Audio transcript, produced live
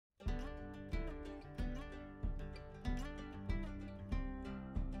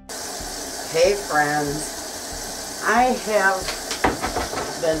Hey friends, I have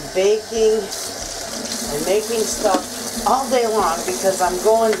been baking and making stuff all day long because I'm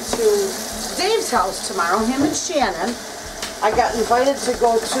going to Dave's house tomorrow, him and Shannon. I got invited to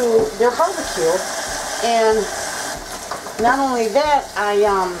go to their barbecue, and not only that,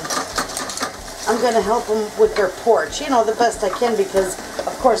 I'm going to help them with their porch, you know, the best I can, because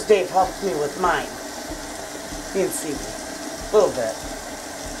of course Dave helped me with mine. You can see me a little bit.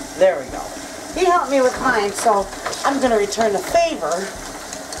 There we go. He helped me with mine, so I'm going to return the favor.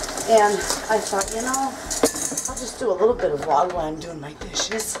 And I thought, you know, I'll just do a little bit of vlog while I'm doing my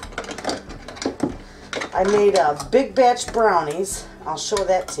dishes. I made a big batch brownies. I'll show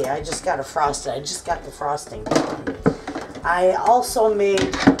that to you. I just got a frosted. I just got the frosting done. I also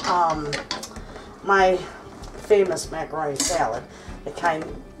made my famous macaroni salad, the kind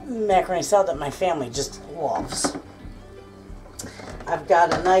of macaroni salad that my family just loves. I've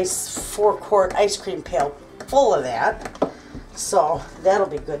got a nice 4-quart ice cream pail full of that, so that'll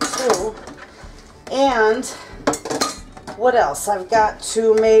be good too. And what else? I've got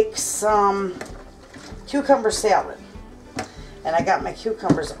to make some cucumber salad, and I got my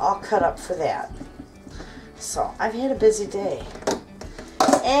cucumbers all cut up for that. So I've had a busy day.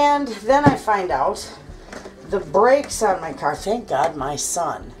 And then I find out the brakes on my car, thank God my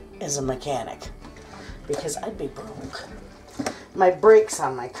son is a mechanic, because I'd be broke. My brakes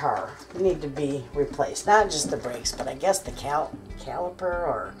on my car need to be replaced. Not just the brakes, but I guess the caliper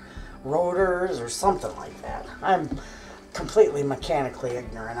or rotors or something like that. I'm completely mechanically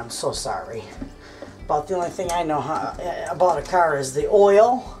ignorant. I'm so sorry. About the only thing I know about a car is the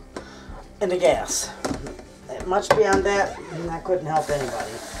oil and the gas. Much beyond that, I couldn't help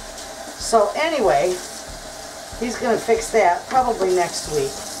anybody. So anyway, he's going to fix that probably next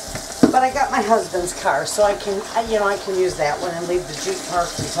week. But I got my husband's car, so I can, you know, I can use that one and leave the Jeep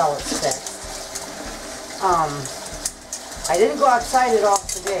parked until it's fixed. I didn't go outside at all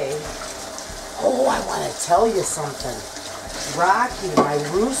today. Oh, I want to tell you something. Rocky, my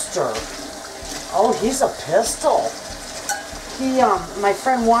rooster. Oh, he's a pistol. My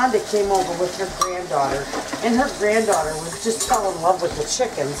friend Wanda came over with her granddaughter, and her granddaughter was just fell in love with the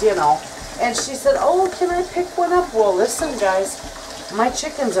chickens, you know. And she said, "Oh, can I pick one up?" Well, listen, guys. My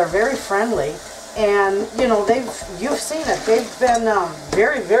chickens are very friendly, and you know you've seen it. They've been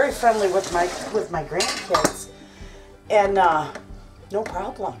very, very friendly with my grandkids, and no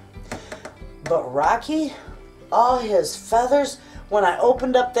problem. But Rocky, all his feathers. When I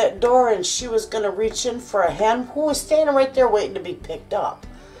opened up that door and she was gonna reach in for a hen, who was standing right there waiting to be picked up,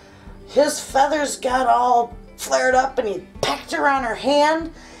 his feathers got all flared up, and he pecked her on her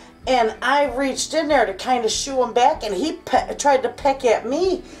hand. And I reached in there to kind of shoo him back, and he tried to peck at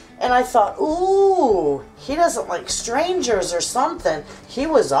me. And I thought, ooh, he doesn't like strangers or something. He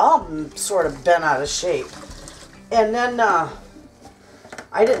was all sort of bent out of shape. And then I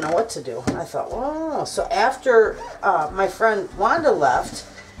didn't know what to do. I thought, well, so after my friend Wanda left,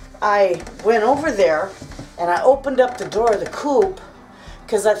 I went over there and I opened up the door of the coop,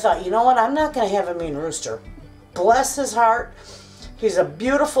 because I thought, you know what, I'm not going to have a mean rooster. Bless his heart. He's a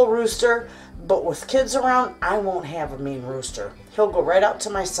beautiful rooster, but with kids around, I won't have a mean rooster. He'll go right out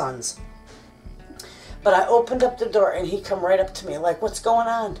to my sons. But I opened up the door, and he come right up to me like, "What's going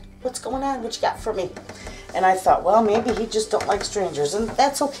on? What's going on? What you got for me?" And I thought, well, maybe he just don't like strangers, and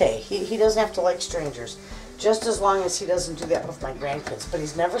that's okay. He doesn't have to like strangers, just as long as he doesn't do that with my grandkids. But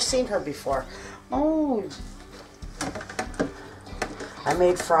he's never seen her before. Oh, I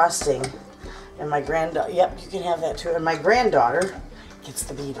made frosting, and my granddaughter, yep, you can have that too, and my granddaughter gets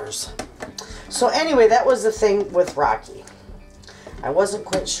the beaters. So anyway, that was the thing with Rocky. I wasn't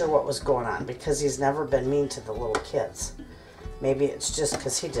quite sure what was going on, because he's never been mean to the little kids. Maybe it's just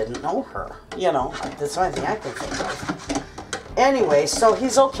because he didn't know her. You know, that's the only thing I can think of. Anyway, so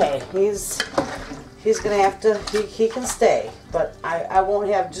he's okay. He's going to have to, he can stay. But I won't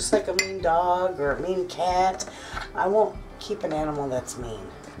have just like a mean dog or a mean cat. I won't keep an animal that's mean.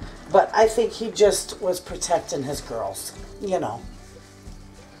 But I think he just was protecting his girls, you know.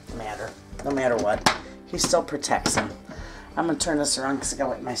 No matter what, he still protects them. I'm going to turn this around because I got to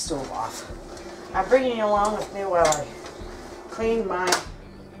light my stove off. I'm bringing you along with me while I clean my...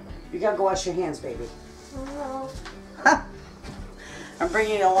 You got to go wash your hands, baby. No. I'm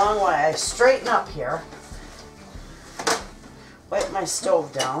bringing you along while I straighten up here. Wipe my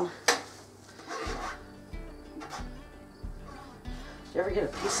stove down. Do you ever get a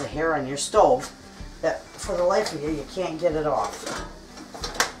piece of hair on your stove that for the life of you can't get it off?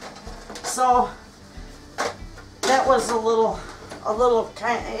 So that was a little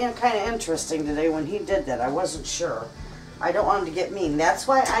kind of interesting today when he did that. I wasn't sure. I don't want them to get mean. That's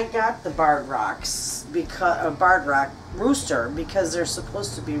why I got the barred rocks, because a barred rock rooster, because they're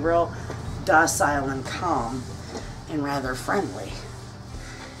supposed to be real docile and calm and rather friendly.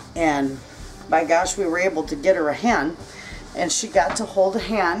 And by gosh, we were able to get her a hen, and she got to hold a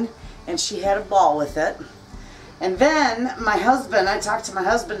hen, and she had a ball with it. And then my husband, I talked to my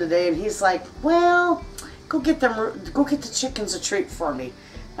husband today, and he's like, well, go get the chickens a treat for me.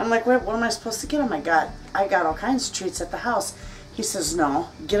 I'm like, what am I supposed to get them? I got all kinds of treats at the house. He says, no,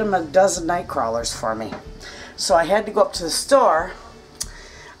 get them a dozen night crawlers for me. So I had to go up to the store,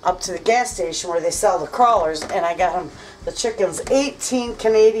 up to the gas station where they sell the crawlers, and I got them, the chickens, 18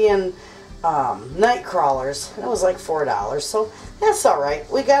 Canadian night crawlers. It was like $4, so that's all right.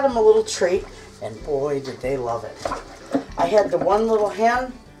 We got them a little treat, and boy, did they love it. I had the one little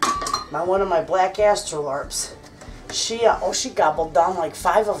hen, one of my black astrolorps. She gobbled down like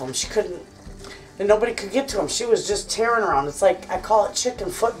 5 of them. She couldn't, and nobody could get to them. She was just tearing around. It's like, I call it chicken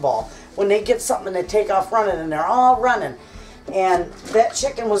football. When they get something, they take off running, and they're all running. And that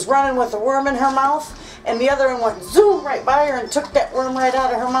chicken was running with a worm in her mouth, and the other one went zoom right by her and took that worm right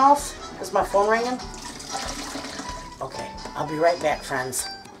out of her mouth. Is my phone ringing? Okay, I'll be right back, friends.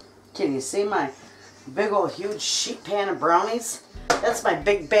 Can you see my big old huge sheet pan of brownies? That's my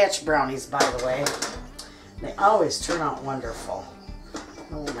big batch brownies, by the way. They always turn out wonderful. I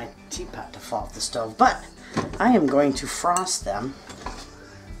don't want my teapot to fall off the stove, but I am going to frost them.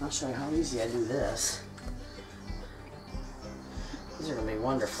 I'll show you how easy I do this. These are going to be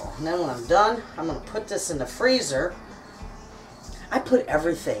wonderful. And then when I'm done, I'm going to put this in the freezer. I put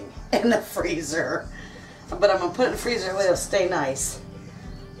everything in the freezer, but I'm going to put it in the freezer so it'll stay nice.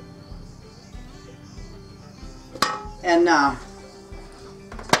 And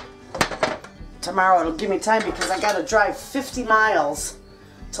tomorrow it'll give me time because I got to drive 50 miles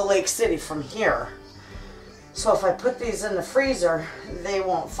to Lake City from here. So if I put these in the freezer, they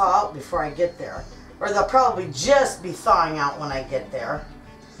won't thaw out before I get there. Or they'll probably just be thawing out when I get there.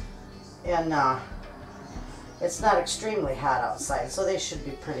 And it's not extremely hot outside, so they should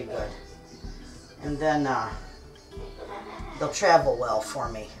be pretty good. And then they'll travel well for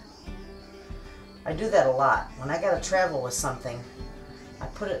me. I do that a lot. When I got to travel with something, I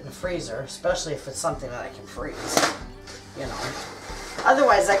put it in the freezer, especially if it's something that I can freeze, you know.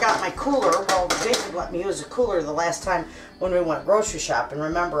 Otherwise, I got my cooler. Well, Jacob let me use a cooler the last time when we went grocery shopping.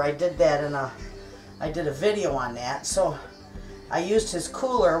 Remember, I did that I did a video on that. So I used his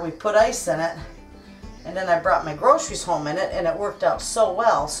cooler. We put ice in it, and then I brought my groceries home in it, and it worked out so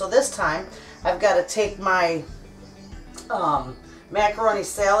well. So this time, I've got to take my macaroni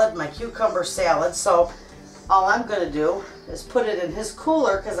salad, my cucumber salad. So all I'm going to do is put it in his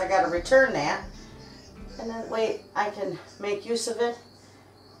cooler because I got to return that. And then wait, I can make use of it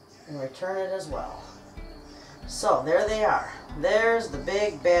and return it as well. So there they are. There's the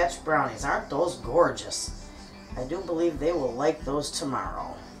big batch brownies. Aren't those gorgeous? I do believe they will like those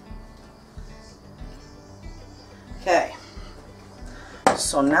tomorrow. Okay.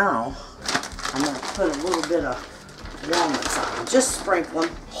 So now I'm going to put a little bit of walnuts on them. Just sprinkle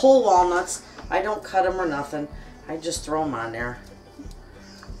them. Whole walnuts. I don't cut them or nothing. I just throw them on there.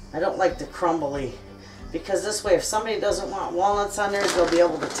 I don't like the crumbly, because this way if somebody doesn't want walnuts on there, they'll be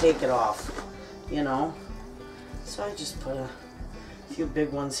able to take it off, you know. So I just put a few big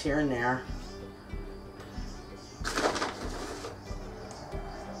ones here and there.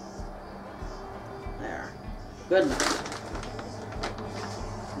 There. Good enough.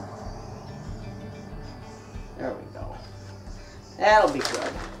 There we go. That'll be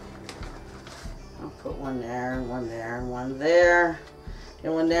good. I'll put one there, and one there, and one there,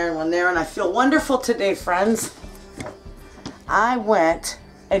 and one there, and one there, and I feel wonderful today, friends. I went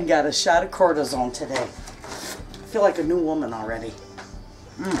and got a shot of cortisone today. I feel like a new woman already.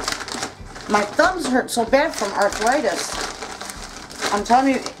 My thumbs hurt so bad from arthritis. I'm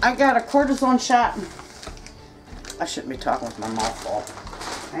telling you, I got a cortisone shot. I shouldn't be talking with my mouth full.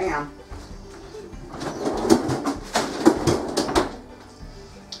 Hang on.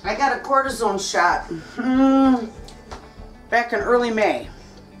 I got a cortisone shot back in early May,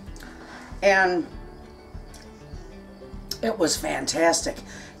 and it was fantastic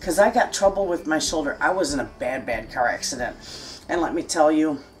because I got trouble with my shoulder. I was in a bad car accident, and let me tell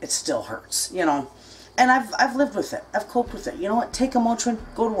you, it still hurts, you know. And I've lived with it. I've coped with it. You know what? Take a Motrin,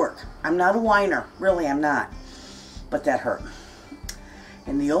 go to work. I'm not a whiner, really. I'm not. But that hurt.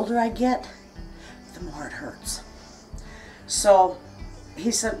 And the older I get, the more it hurts. So he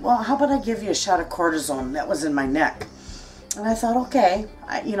said, well, how about I give you a shot of cortisone? That was in my neck. And I thought, okay,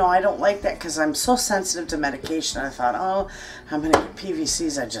 you know, I don't like that because I'm so sensitive to medication. I thought, oh, I'm going to get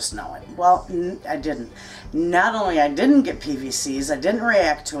PVCs. I just know it. Well, I didn't. Not only I didn't get PVCs, I didn't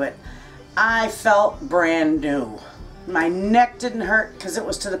react to it. I felt brand new. My neck didn't hurt because it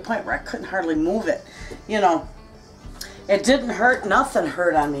was to the point where I couldn't hardly move it. You know, it didn't hurt. Nothing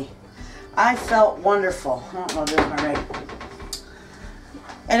hurt on me. I felt wonderful. I don't know, there's my right.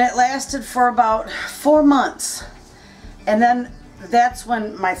 And it lasted for about 4 months. And then that's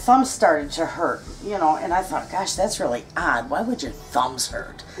when my thumbs started to hurt, you know, and I thought, gosh, that's really odd. Why would your thumbs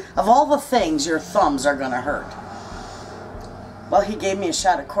hurt? Of all the things, your thumbs are going to hurt. Well, he gave me a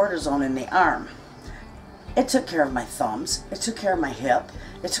shot of cortisone in the arm. It took care of my thumbs. It took care of my hip.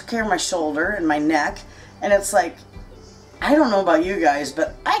 It took care of my shoulder and my neck. And it's like, I don't know about you guys,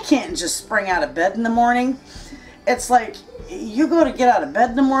 but I can't just spring out of bed in the morning. It's like, you go to get out of bed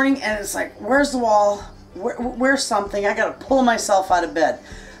in the morning and it's like, where's the wall? Where's something? I got to pull myself out of bed.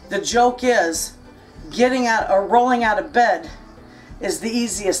 The joke is, getting out or rolling out of bed is the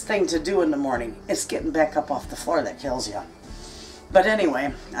easiest thing to do in the morning. It's getting back up off the floor that kills you. But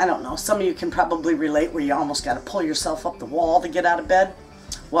anyway, I don't know. Some of you can probably relate where you almost got to pull yourself up the wall to get out of bed.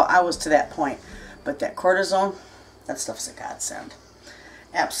 Well, I was to that point. But that cortisone, that stuff's a godsend.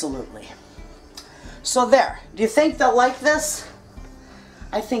 Absolutely. So there. Do you think they'll like this?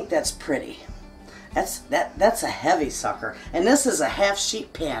 I think that's pretty. That's a heavy sucker. And this is a half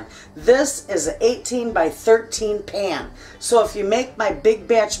sheet pan. This is an 18 by 13 pan. So if you make my big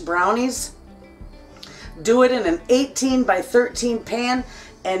batch brownies, do it in an 18 by 13 pan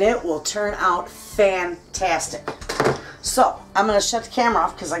and it will turn out fantastic. So I'm going to shut the camera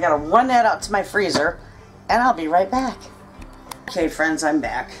off because I got to run that out to my freezer and I'll be right back. Okay friends, I'm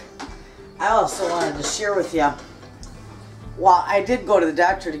back. I also wanted to share with you, well, I did go to the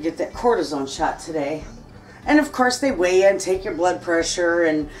doctor to get that cortisone shot today. And of course they weigh you and take your blood pressure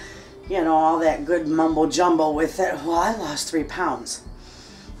and, you know, all that good mumbo jumbo with it. Well, I lost 3 pounds.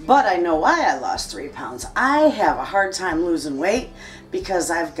 But I know why I lost 3 pounds. I have a hard time losing weight because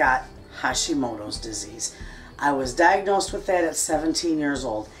I've got Hashimoto's disease. I was diagnosed with that at 17 years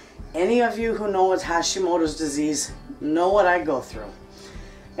old. Any of you who know what Hashimoto's disease know what I go through.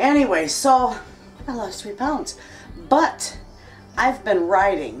 Anyway, so I lost 3 pounds. But I've been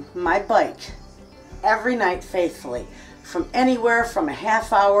riding my bike every night faithfully, from anywhere from a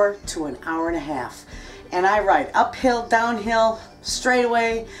half hour to an hour and a half. And I ride uphill, downhill, straight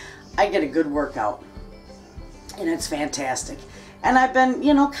away. I get a good workout. And it's fantastic. And I've been,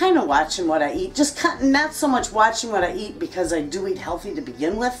 you know, kind of watching what I eat. Just not so much watching what I eat because I do eat healthy to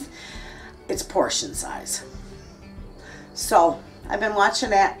begin with. It's portion size. So I've been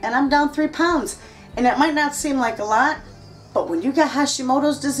watching that and I'm down 3 pounds. And it might not seem like a lot, but when you got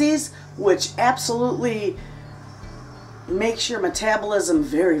Hashimoto's disease, which absolutely makes your metabolism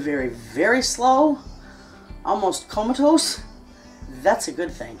very, very, very slow, almost comatose, that's a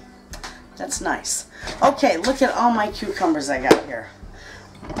good thing. That's nice. Okay, look at all my cucumbers I got here.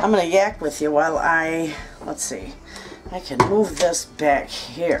 I'm going to yak with you while let's see, I can move this back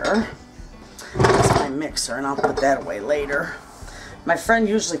here. That's my mixer, and I'll put that away later. My friend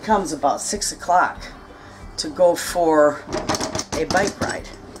usually comes about 6 o'clock to go for a bike ride.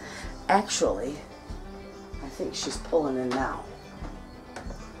 Actually, I think she's pulling in now.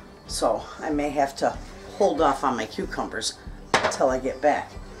 So I may have to hold off on my cucumbers until I get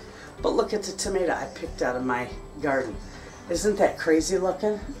back. But look at the tomato I picked out of my garden. Isn't that crazy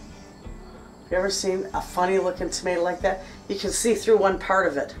looking? You ever seen a funny looking tomato like that? You can see through one part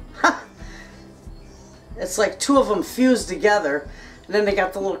of it. It's like 2 of them fused together. And then they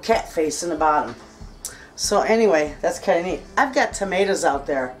got the little cat face in the bottom. So anyway, that's kind of neat. I've got tomatoes out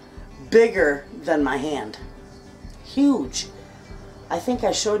there bigger than my hand. Huge. I think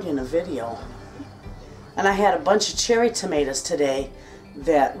I showed you in a video. And I had a bunch of cherry tomatoes today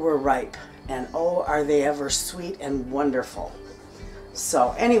that were ripe. And oh, are they ever sweet and wonderful.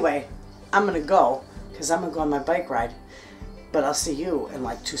 So anyway, I'm going to go because I'm going to go on my bike ride. But I'll see you in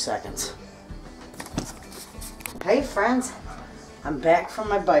like 2 seconds. Hey friends. I'm back from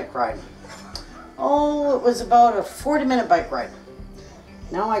my bike ride. Oh, it was about a 40-minute bike ride.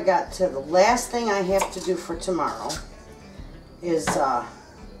 Now I got to the last thing I have to do for tomorrow is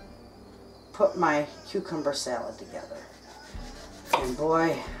put my cucumber salad together. And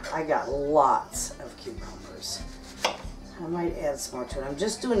boy, I got lots of cucumbers. I might add some more to it. I'm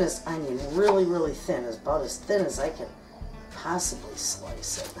just doing this onion really, really thin. It's about as thin as I can possibly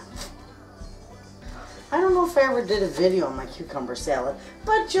slice it. I don't know if I ever did a video on my cucumber salad,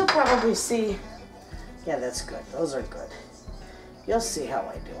 but you'll probably see. Yeah, that's good. Those are good. You'll see how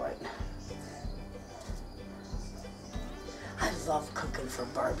I do it. I love cooking for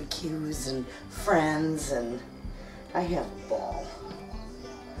barbecues and friends, and I have a ball.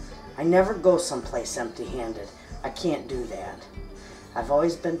 I never go someplace empty-handed. I can't do that. I've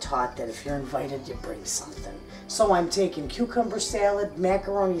always been taught that if you're invited, you bring something. So I'm taking cucumber salad,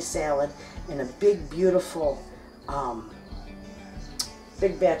 macaroni salad, and a big, beautiful,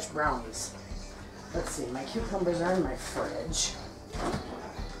 big batch brownies. Let's see, my cucumbers are in my fridge.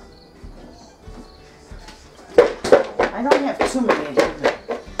 I don't have too many here.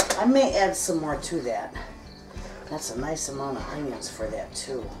 I may add some more to that. That's a nice amount of onions for that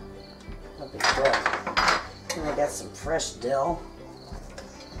too. That'll be good. And I got some fresh dill.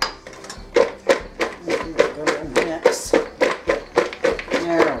 Good little mix. There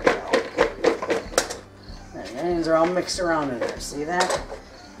we go. There, the onions are all mixed around in there. See that?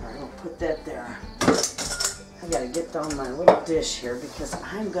 All right, I'll put that there. I gotta get down my little dish here because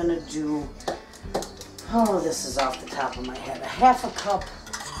I'm gonna do, oh, this is off the top of my head, a half a cup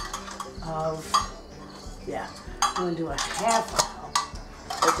of, yeah, I'm gonna do a half a cup.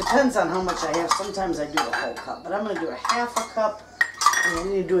 It depends on how much I have. Sometimes I do a whole cup, but I'm gonna do a half a cup, and I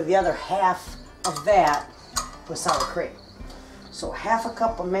need to do the other half of that with sour cream. So half a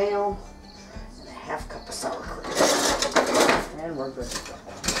cup of mayo and a half cup of sour cream. And we're good to go.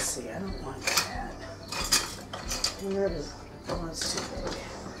 Let's see, I don't want that. Where is it? Oh, it's too big.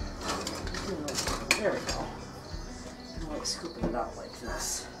 There we go. I like scooping it out like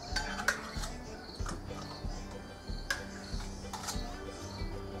this.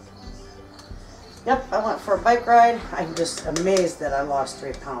 Yep, I went for a bike ride. I'm just amazed that I lost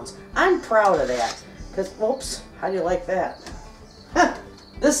 3 pounds. I'm proud of that. Because, whoops, how do you like that?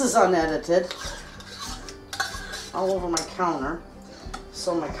 This is unedited. All over my counter.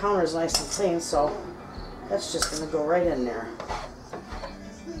 So my counter is nice and clean, so that's just going to go right in there.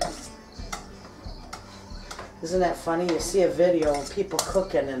 Isn't that funny? You see a video of people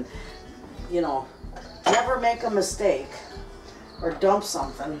cooking and, you know, never make a mistake or dump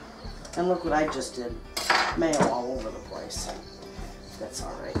something. And look what I just did. Mayo all over the place. That's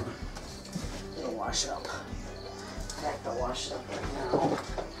all right. It'll wash up. In fact, I'll wash it up right now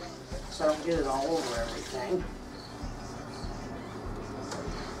so I don't get it all over everything.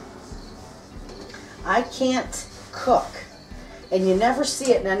 I can't cook, and you never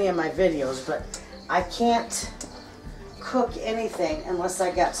see it in any of my videos, but I can't cook anything unless I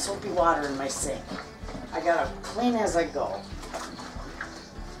got soapy water in my sink. I gotta clean as I go.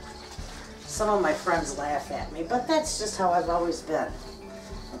 Some of my friends laugh at me, but that's just how I've always been.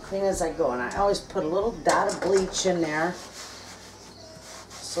 I clean as I go, and I always put a little dot of bleach in there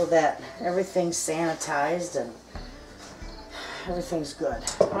so that everything's sanitized and everything's good.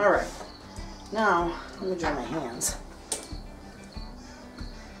 All right, now let me dry my hands.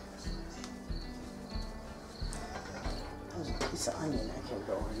 There's a piece of onion that can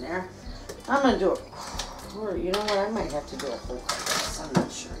go in there. I'm gonna do a quarter. You know what? I might have to do a whole cup of this. I'm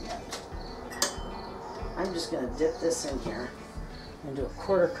not sure yet. I'm just going to dip this in here and do a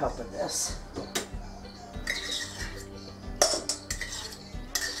quarter cup of this.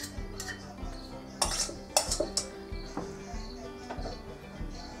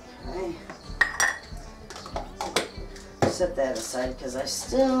 Okay. Set that aside because I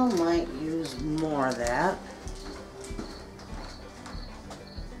still might use more of that.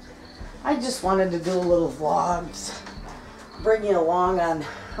 I just wanted to do a little vlog, bring you along on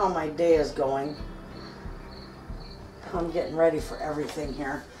how my day is going. I'm getting ready for everything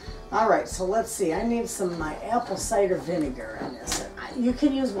here. Alright, so let's see. I need some of my apple cider vinegar in this. You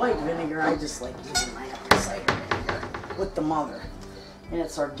can use white vinegar. I just like using my apple cider vinegar with the mother. And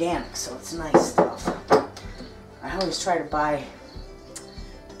it's organic, so it's nice stuff. I always try to buy,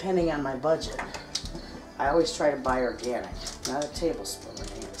 depending on my budget, I always try to buy organic. Not a tablespoon,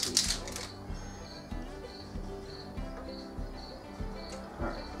 Renea, a teaspoon.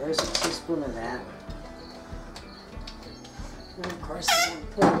 Alright, there's a teaspoon of that. And of course, I'm going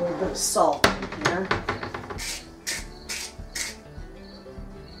to put a little bit of salt in here.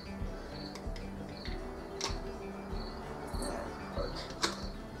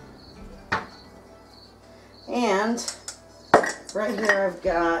 And right here I've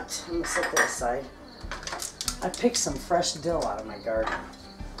got, I'm going to set that aside. I picked some fresh dill out of my garden.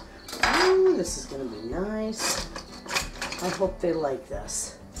 Ooh, this is going to be nice. I hope they like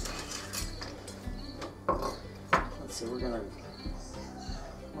this. Let's see, we're going to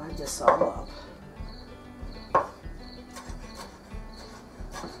line this all up.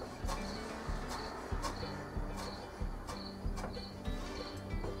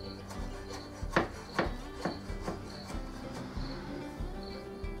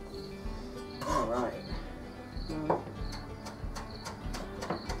 All right.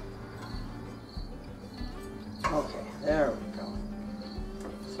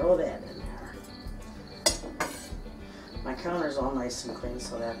 throw that in there. My counter's all nice and clean,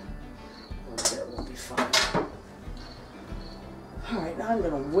 so that little bit will be fine. Alright, now I'm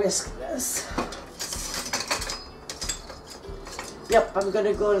going to whisk this. Yep, I'm going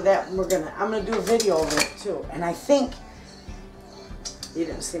to go to that and I'm going to do a video of it too. And I think, you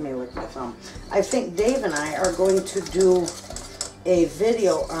didn't see me lick my thumb. I think Dave and I are going to do a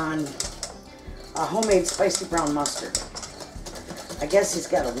video on a homemade spicy brown mustard. I guess he's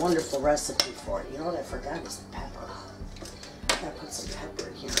got a wonderful recipe for it. You know what I forgot is the pepper. I gotta put some pepper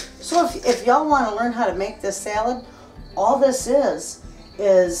in here. So if y'all want to learn how to make this salad, all this is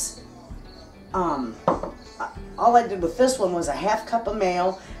all I did with this one was a half cup of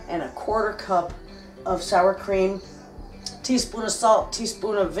mayo and a quarter cup of sour cream, teaspoon of salt,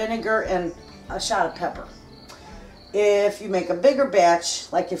 teaspoon of vinegar, and a shot of pepper. If you make a bigger batch,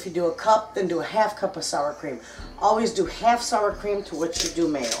 like if you do a cup, then do a half cup of sour cream. Always do half sour cream to what you do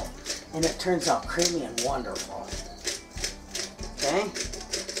mayo, and it turns out creamy and wonderful. Okay?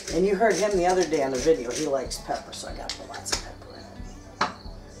 And you heard him the other day on the video. He likes pepper, so I got to put lots of pepper in it.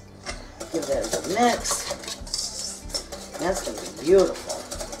 Give that a good mix. That's going to be beautiful.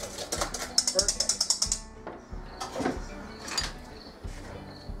 Perfect.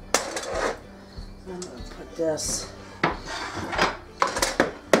 I'm going to put this.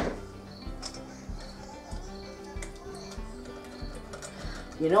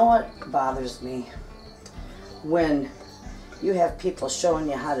 You know what bothers me? When you have people showing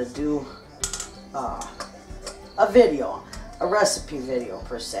you how to do a video, a recipe video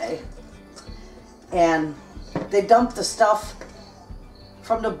per se, and they dump the stuff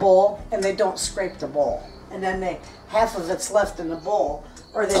from the bowl and they don't scrape the bowl, and then half of it's left in the bowl,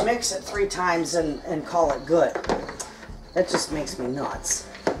 or they mix it 3 times and call it good. That just makes me nuts.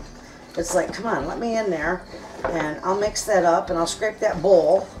 It's like, come on, let me in there and I'll mix that up and I'll scrape that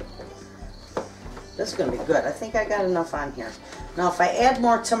bowl. This is going to be good. I think I got enough on here. Now if I add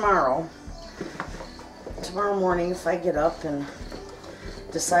more tomorrow morning, if I get up and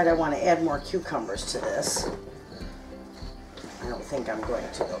decide I want to add more cucumbers to this, I don't think I'm going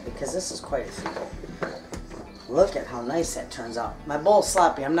to though, because this is quite a few. Look at how nice that turns out. My bowl's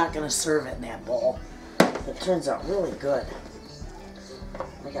sloppy. I'm not going to serve it in that bowl. It turns out really good.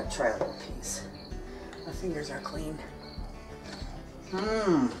 I got to try a little piece. My fingers are clean.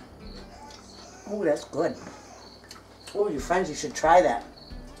 Mmm. Oh, that's good. Oh, you friends, you should try that.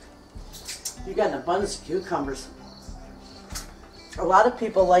 You got an abundance of cucumbers. A lot of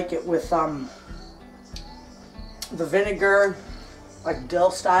people like it with the vinegar, like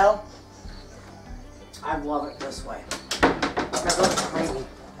dill style. I love it this way. That looks creamy.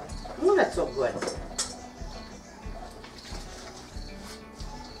 Oh, that's so good.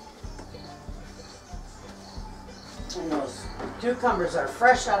 And those cucumbers are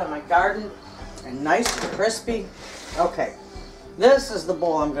fresh out of my garden and nice and crispy. Okay, this is the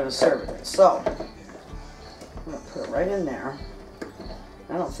bowl I'm going to serve it in. So, I'm going to put it right in there.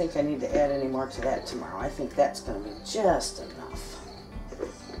 I don't think I need to add any more to that tomorrow. I think that's going to be just enough.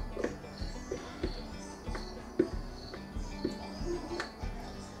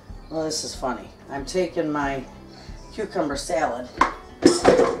 Well, this is funny. I'm taking my cucumber salad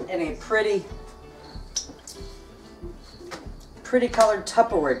in a pretty colored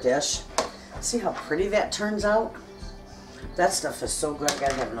Tupperware dish. See how pretty that turns out? That stuff is so good. I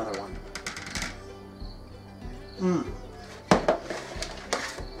gotta have another one. I'm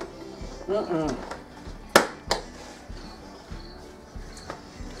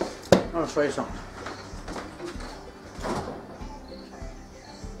gonna show you something.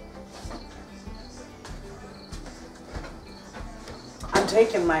 I'm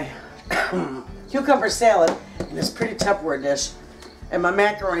taking my cucumber salad in this pretty Tupperware dish and my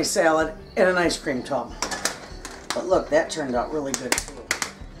macaroni salad in an ice cream tub. But look, that turned out really good too.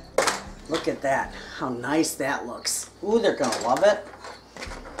 Look at that, how nice that looks. Ooh, they're gonna love it.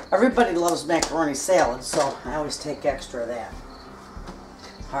 Everybody loves macaroni salad, so I always take extra of that.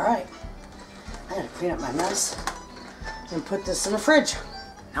 All right, I gotta clean up my mess and put this in the fridge.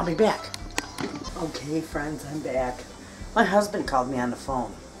 I'll be back. Okay, friends, I'm back. My husband called me on the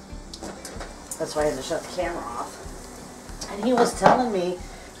phone. That's why I had to shut the camera off. And he was telling me,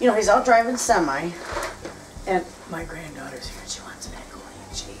 you know, he's out driving semi, and my granddaughter's here and she wants macaroni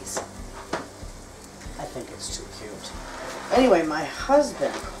and cheese. I think it's too cute. Anyway, my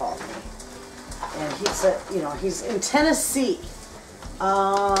husband called me, and he said, you know, he's in Tennessee,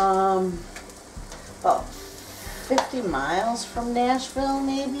 about 50 miles from Nashville,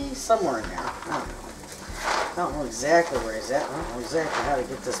 maybe? Somewhere in there. I don't know exactly where he's at. I don't know exactly how to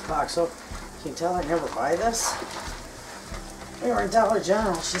get this box. So, can you tell I never buy this? We were at Dollar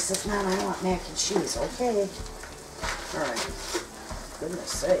General. She says, Mom, I want mac and cheese. Okay. All right. Goodness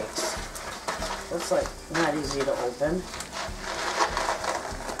sakes. Looks like not easy to open.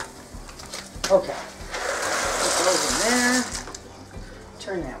 Okay. Put those in there.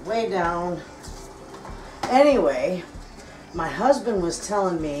 Turn that way down. Anyway, my husband was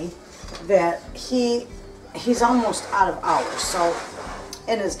telling me that he's almost out of hours, so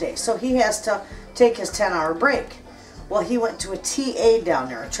in his day. So he has to take his 10-hour break. Well, he went to a TA down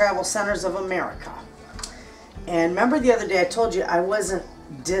there, a Travel Centers of America. And remember the other day I told you I wasn't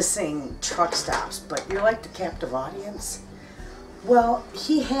dissing truck stops, but you're like the captive audience. Well,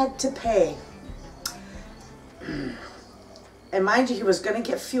 he had to pay. And mind you, he was going to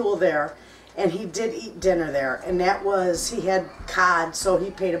get fuel there, and he did eat dinner there. And that was, he had cod, so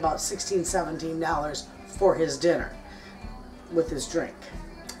he paid about $16, $17 for his dinner with his drink.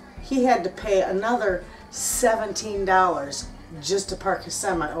 He had to pay another $17 just to park his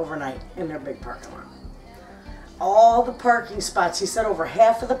semi overnight in their big parking lot. All the parking spots, he said over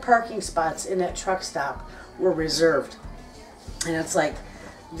half of the parking spots in that truck stop were reserved. And it's like,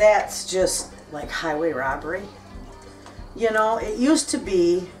 that's just like highway robbery. You know, it used to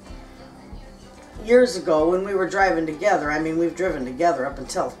be years ago when we were driving together. I mean, we've driven together up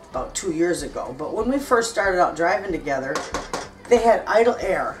until about 2 years ago. But when we first started out driving together, they had idle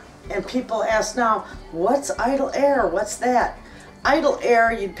air. And people ask now, what's idle air? What's that? Idle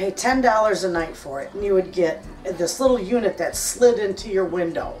air, you'd pay $10 a night for it, and you would get this little unit that slid into your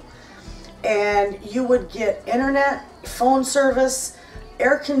window. And you would get internet, phone service,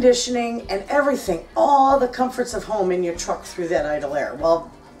 air conditioning, and everything, all the comforts of home in your truck through that idle air.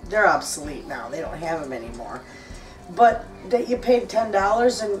 Well, they're obsolete now. They don't have them anymore. But that you paid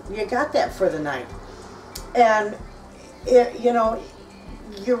 $10 and you got that for the night. And, you know,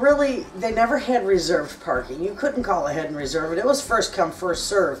 they never had reserved parking. You couldn't call ahead and reserve it. It was first come, first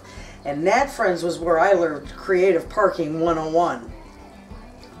serve. And that, friends, was where I learned creative parking 101.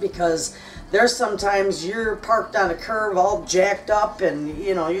 Because there's sometimes you're parked on a curve all jacked up and,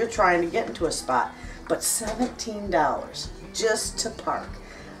 you know, you're trying to get into a spot. But $17 just to park.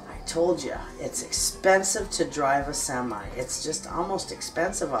 I told you, it's expensive to drive a semi. It's just almost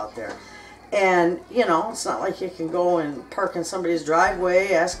expensive out there. And, you know, it's not like you can go and park in somebody's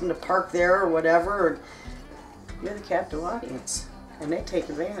driveway, ask them to park there or whatever. You're the captive audience, and they take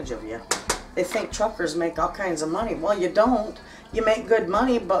advantage of you. They think truckers make all kinds of money. Well, you don't. You make good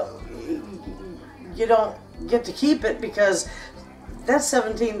money, but you don't get to keep it because that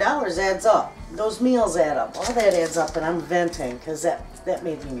 $17 adds up. Those meals add up. All that adds up, and I'm venting because that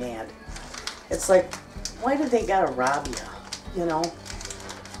made me mad. It's like, why do they gotta rob you, you know?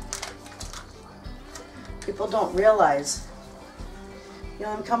 People don't realize, you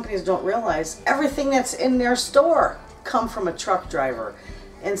know, and companies don't realize everything that's in their store come from a truck driver.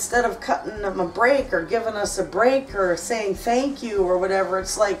 Instead of cutting them a break or giving us a break or saying thank you or whatever,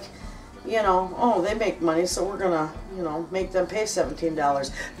 it's like, you know, oh, they make money, so we're gonna, you know, make them pay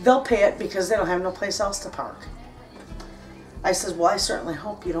 $17. They'll pay it because they don't have no place else to park. I says, well, I certainly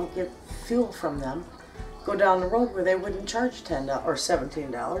hope you don't get fuel from them. Go down the road where they wouldn't charge $10 or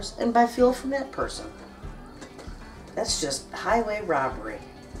 $17 and buy fuel from that person. That's just highway robbery.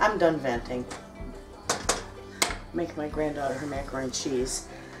 I'm done venting. Make my granddaughter her macaroni and cheese.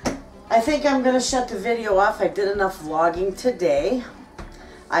 I think I'm going to shut the video off. I did enough vlogging today.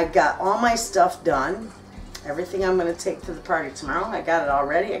 I got all my stuff done. Everything I'm going to take to the party tomorrow. I got it all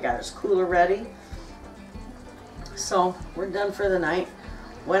ready. I got his cooler ready. So we're done for the night.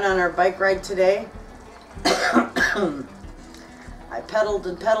 Went on our bike ride today. I pedaled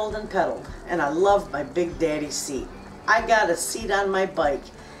and pedaled and pedaled. And I love my Big Daddy seat. I got a seat on my bike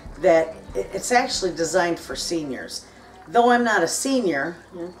that it's actually designed for seniors. Though I'm not a senior,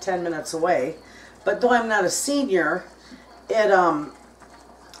 10 minutes away, but though I'm not a senior, it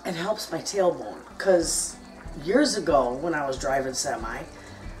helps my tailbone. Because years ago when I was driving semi,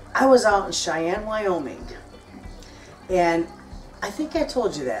 I was out in Cheyenne, Wyoming, and I think I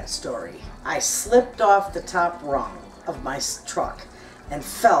told you that story. I slipped off the top rung of my truck and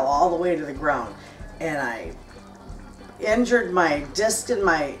fell all the way to the ground, and I injured my disc in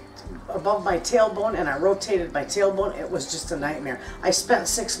above my tailbone, and I rotated my tailbone. It was just a nightmare. I spent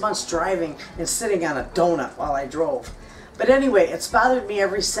 6 months driving and sitting on a donut while I drove. But anyway, it's bothered me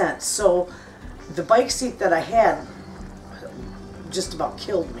ever since. So the bike seat that I had just about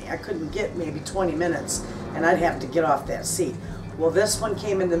killed me. I couldn't get maybe 20 minutes and I'd have to get off that seat. Well, this one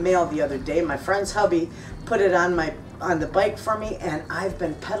came in the mail the other day. My friend's hubby put it on the bike for me, and I've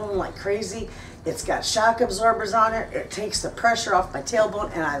been pedaling like crazy. It's got shock absorbers on it. It takes the pressure off my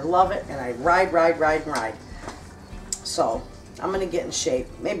tailbone, and I love it, and I ride. So I'm going to get in shape.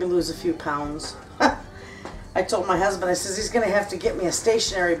 Maybe lose a few pounds. I told my husband, I says, he's going to have to get me a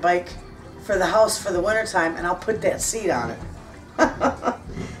stationary bike for the house for the wintertime, and I'll put that seat on it.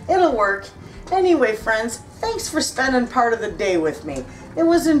 It'll work. Anyway, friends, thanks for spending part of the day with me. It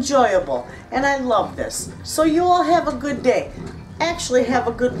was enjoyable, and I love this. So you all have a good day. Actually, have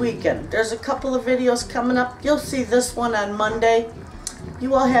a good weekend. There's a couple of videos coming up. You'll see this one on Monday.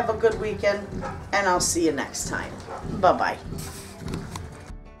 You all have a good weekend, and I'll see you next time. Bye-bye.